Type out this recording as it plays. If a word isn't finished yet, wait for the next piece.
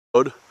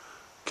Road,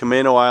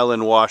 Camano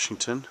Island,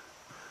 Washington.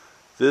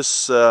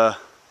 This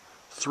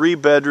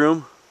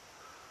 3-bedroom,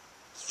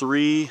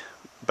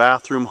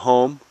 3-bathroom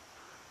home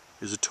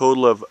is a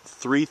total of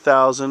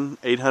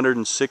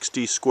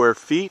 3,860 square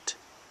feet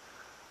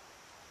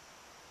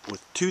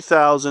with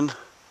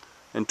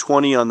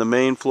 2,020 on the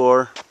main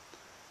floor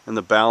and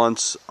the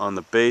balance on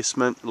the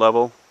basement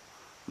level.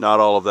 Not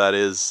all of that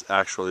is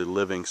actually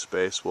living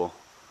space. We'll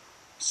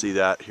see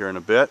that here in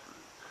a bit.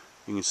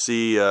 You can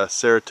see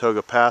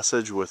Saratoga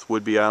Passage with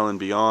Whidbey Island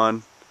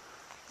beyond.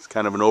 It's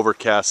kind of an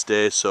overcast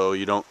day, so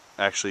you don't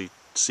actually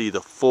see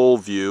the full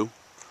view,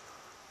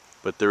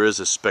 but there is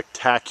a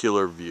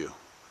spectacular view.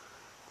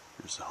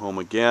 Here's the home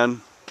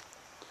again.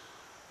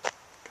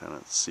 Kind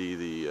of see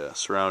the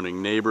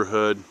surrounding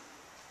neighborhood.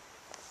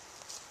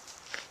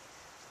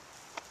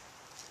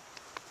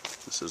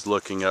 This is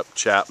looking up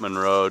Chapman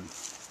Road.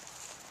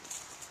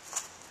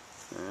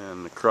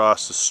 And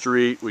across the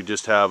street we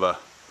just have a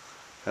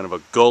kind of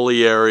a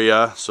gully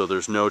area, so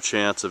there's no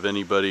chance of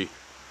anybody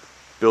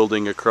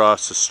building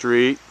across the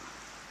street.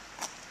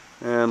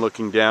 And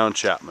looking down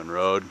Chapman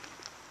Road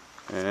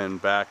and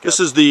back up.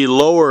 This is the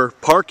lower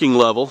parking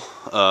level.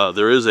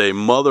 There is a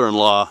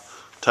mother-in-law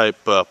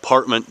type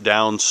apartment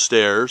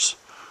downstairs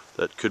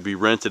that could be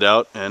rented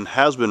out and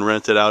has been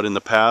rented out in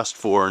the past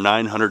for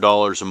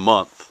 $900 a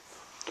month.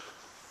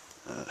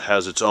 It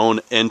has its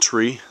own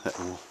entry that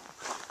we'll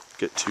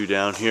get to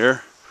down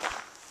here.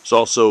 There's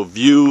also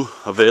view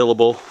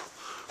available,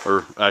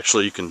 or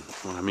actually you can,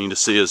 what I mean to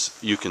see is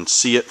you can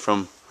see it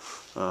from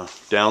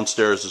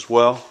downstairs as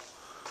well.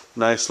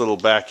 Nice little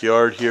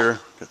backyard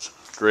here, got some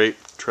great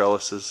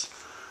trellises.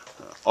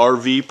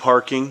 RV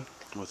parking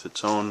with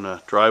its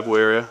own driveway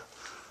area.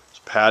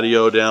 There's a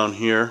patio down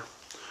here.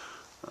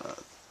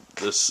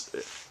 This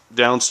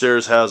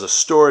downstairs has a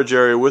storage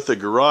area with a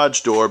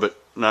garage door, but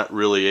not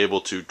really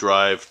able to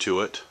drive to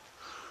it.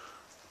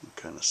 You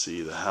kind of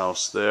see the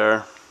house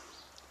there.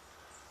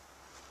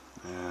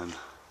 And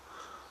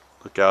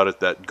look out at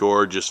that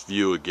gorgeous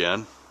view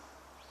again.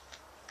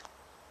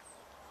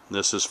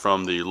 This is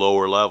from the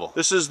lower level.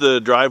 This is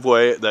the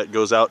driveway that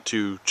goes out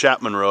to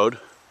Chapman Road,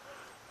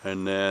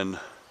 and then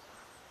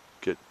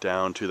get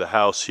down to the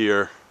house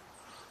here,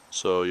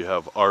 so you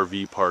have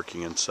RV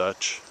parking and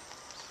such.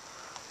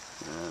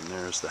 And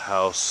there's the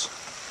house,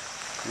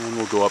 and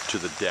we'll go up to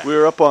the deck.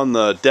 We're up on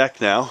the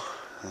deck now,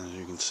 as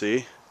you can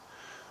see.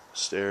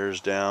 Stairs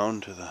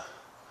down to the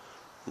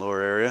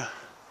lower area.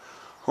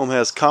 Home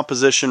has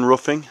composition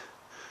roofing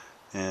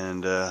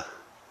and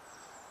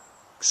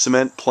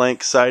cement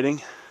plank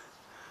siding,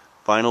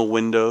 vinyl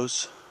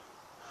windows,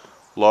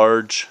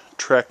 large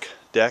Trek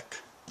deck.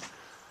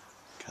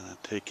 Kind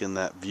of take in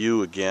that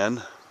view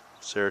again,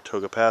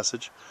 Saratoga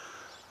Passage.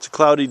 It's a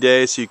cloudy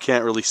day, so you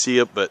can't really see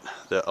it, but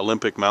the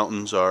Olympic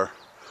Mountains are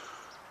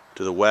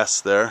to the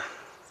west there.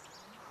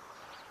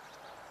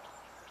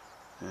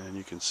 And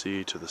you can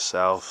see to the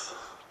south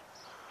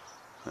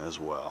as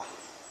well.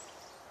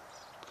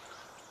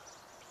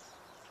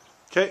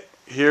 Okay,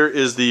 here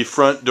is the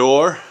front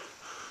door,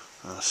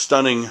 a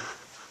stunning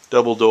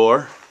double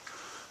door,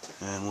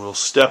 and we'll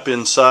step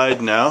inside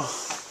now. You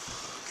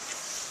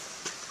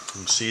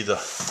can see the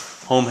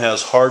home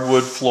has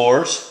hardwood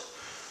floors.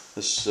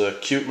 This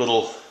cute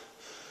little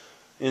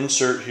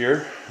insert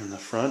here in the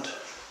front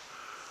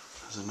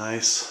has a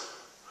nice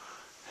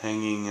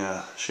hanging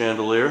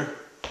chandelier.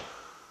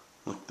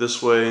 Look this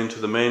way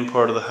into the main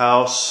part of the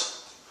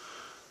house,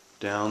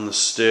 down the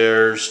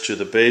stairs to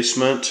the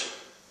basement.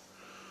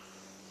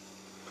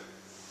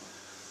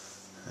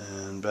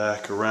 And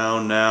back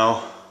around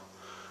now,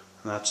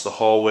 and that's the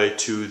hallway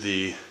to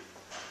the...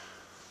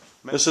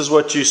 This is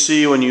what you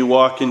see when you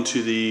walk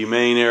into the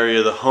main area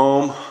of the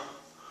home.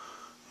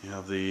 You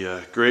have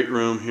the great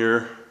room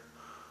here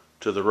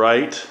to the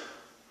right.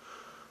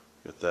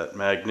 Got that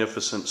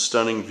magnificent,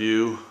 stunning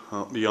view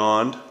out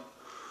beyond.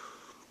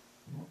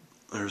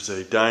 There's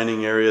a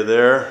dining area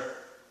there.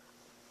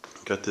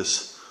 Got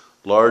this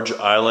large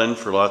island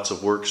for lots of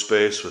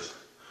workspace with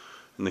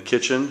in the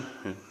kitchen.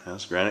 It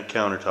has granite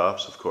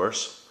countertops, of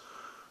course,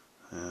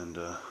 and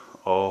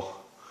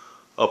all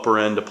upper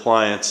end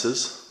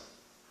appliances.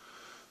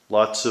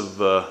 Lots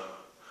of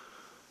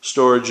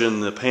storage in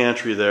the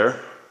pantry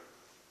there.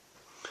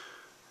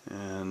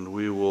 And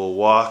we will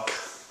walk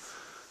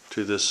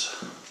to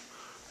this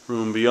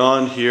room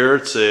beyond here.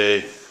 It's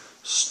a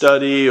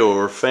study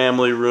or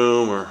family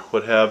room or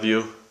what have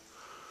you.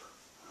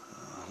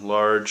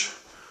 Large.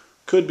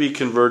 Could be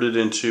converted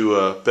into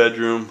a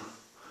bedroom,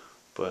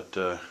 but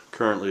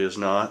currently is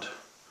not.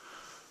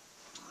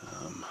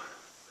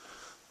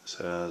 This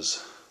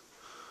has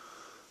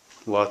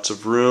lots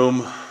of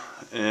room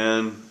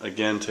and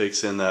again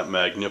takes in that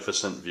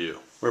magnificent view.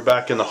 We're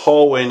back in the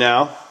hallway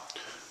now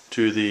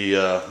to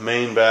the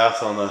main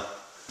bath on the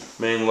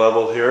main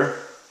level here.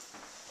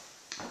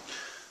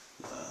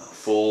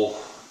 Full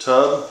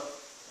tub.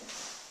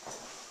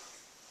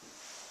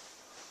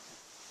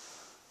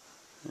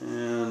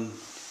 And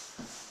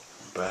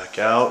back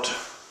out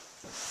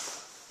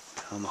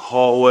down the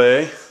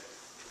hallway.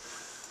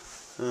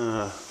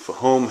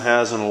 home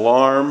has an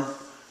alarm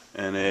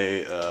and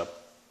a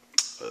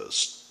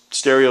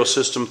stereo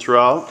system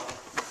throughout.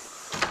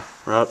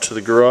 We're out to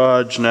the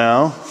garage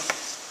now,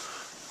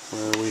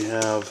 where we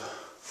have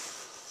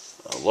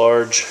a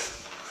large,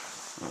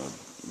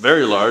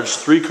 very large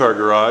 3-car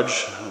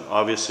garage.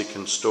 Obviously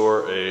can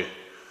store a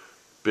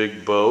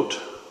big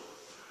boat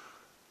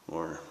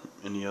or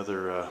any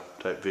other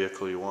type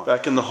vehicle you want.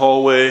 Back in the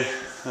hallway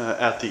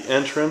at the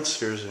entrance,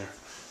 here's our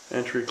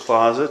entry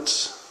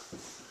closets.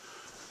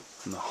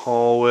 In the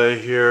hallway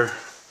here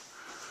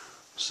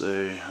is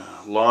a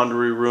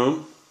laundry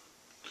room.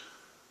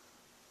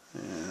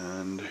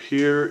 And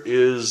here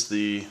is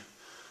the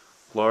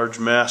large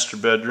master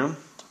bedroom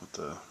with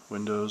the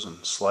windows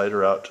and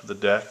slider out to the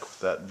deck with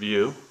that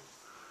view.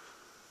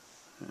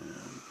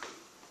 And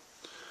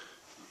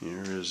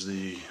here is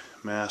the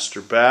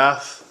master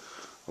bath,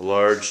 a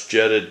large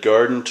jetted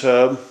garden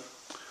tub,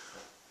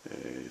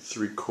 a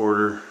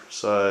 3/4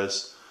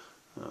 size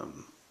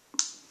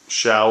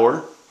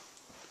shower,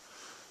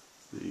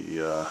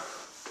 the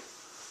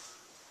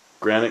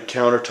granite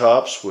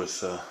countertops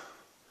with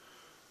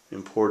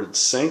imported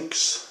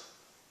sinks,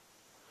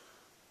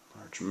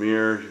 large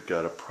mirror, you've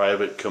got a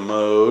private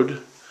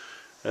commode,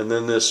 and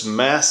then this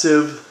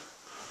massive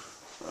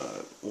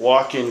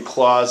walk-in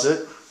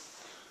closet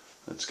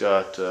that's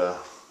got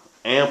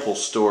ample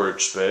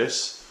storage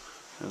space.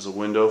 There's a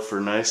window for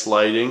nice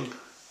lighting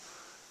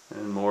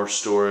and more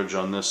storage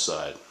on this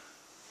side.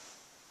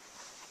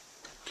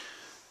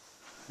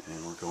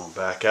 And we're going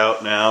back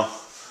out now,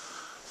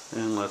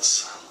 and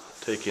let's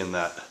take in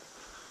that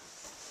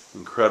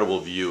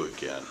incredible view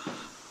again.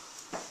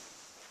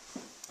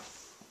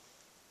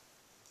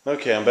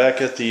 Okay, I'm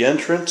back at the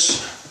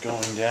entrance,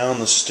 going down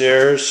the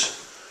stairs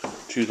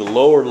to the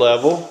lower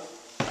level.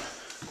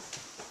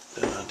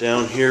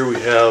 Down here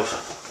we have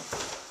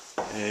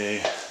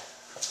a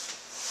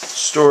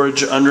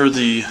storage under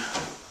the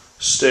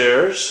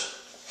stairs,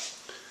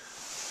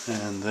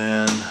 and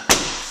then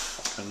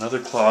another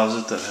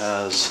closet that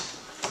has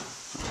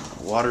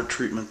water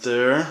treatment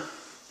there,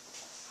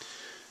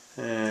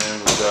 and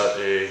we've got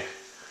a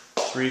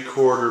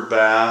 3/4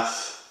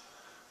 bath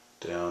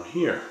down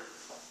here.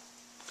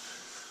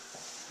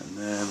 And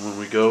then when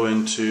we go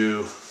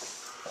into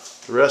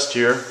the rest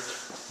here,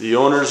 the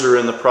owners are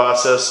in the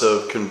process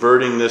of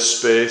converting this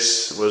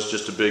space. It was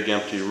just a big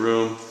empty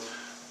room,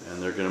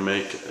 and they're going to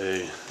make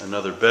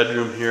another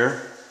bedroom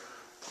here.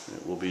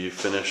 It will be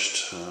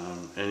finished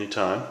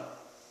anytime.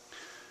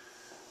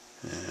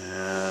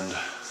 And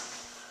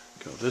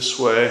go this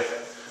way,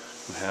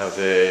 we have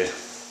a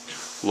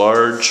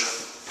large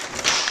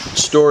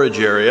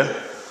storage area.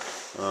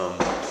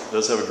 It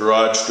does have a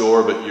garage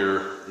door, but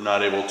you're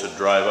not able to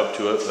drive up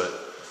to it, but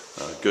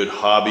a good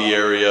hobby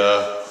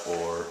area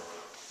or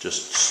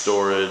just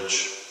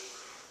storage.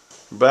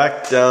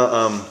 Back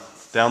down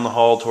the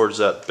hall towards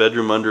that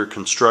bedroom under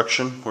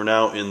construction. We're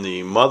now in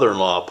the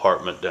mother-in-law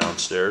apartment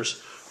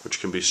downstairs, which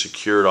can be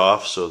secured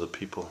off so that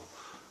people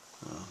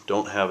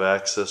don't have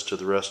access to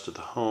the rest of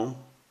the home.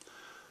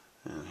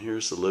 And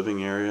here's the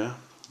living area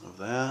of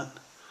that.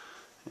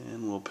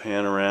 And we'll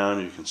pan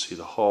around. You can see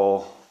the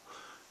hall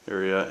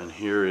area, and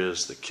here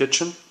is the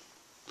kitchen.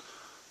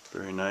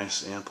 Very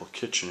nice, ample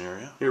kitchen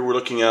area. Here we're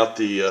looking out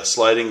the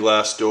sliding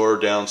glass door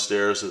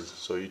downstairs,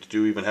 so you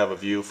do even have a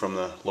view from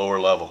the lower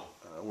level.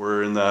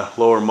 We're in the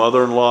lower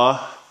mother-in-law.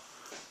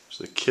 There's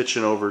the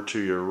kitchen over to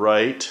your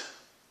right.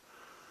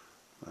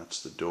 That's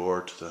the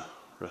door to the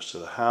rest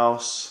of the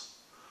house.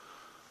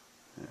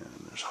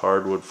 And there's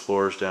hardwood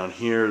floors down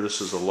here. This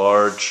is a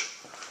large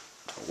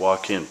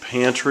walk-in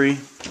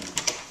pantry.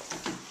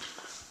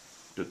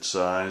 Good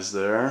size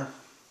there.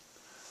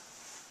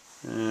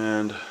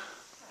 And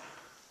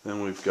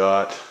then we've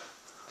got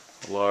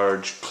a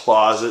large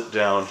closet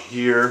down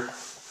here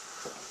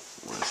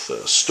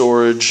with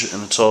storage,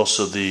 and it's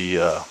also the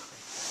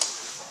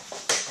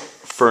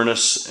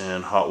furnace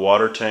and hot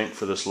water tank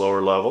for this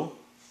lower level.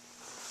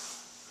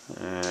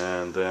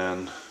 And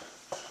then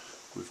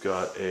we've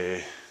got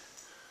a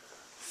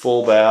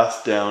full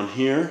bath down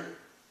here,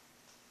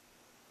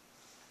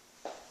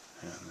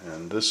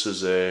 and this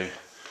is a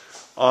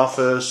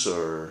office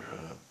or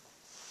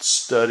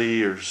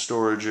study or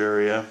storage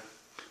area,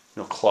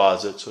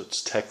 closet, so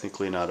it's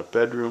technically not a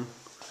bedroom.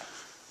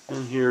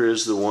 And here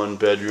is the one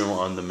bedroom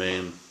on the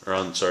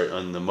on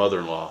the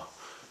mother-in-law.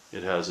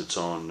 It has its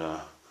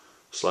own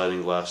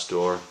sliding glass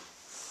door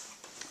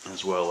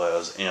as well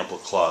as ample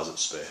closet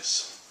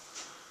space.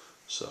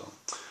 So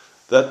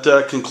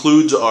that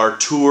concludes our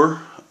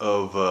tour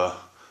of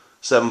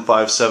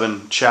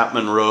 757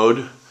 Chapman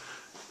Road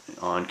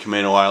on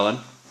Camano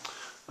Island.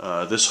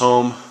 This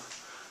home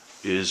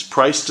is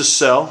priced to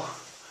sell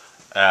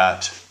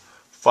at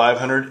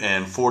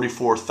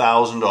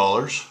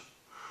 $544,000.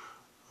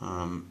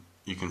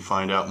 You can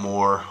find out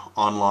more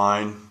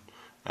online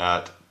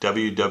at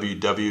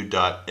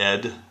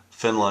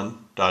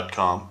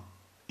www.edfinland.com,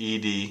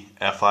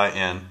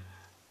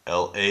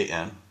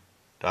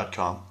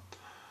 edfinlan.com,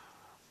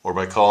 or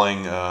by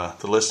calling the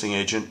listing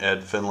agent,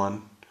 Ed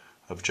Finland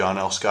of John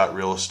L. Scott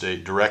Real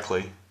Estate,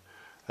 directly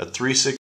at 360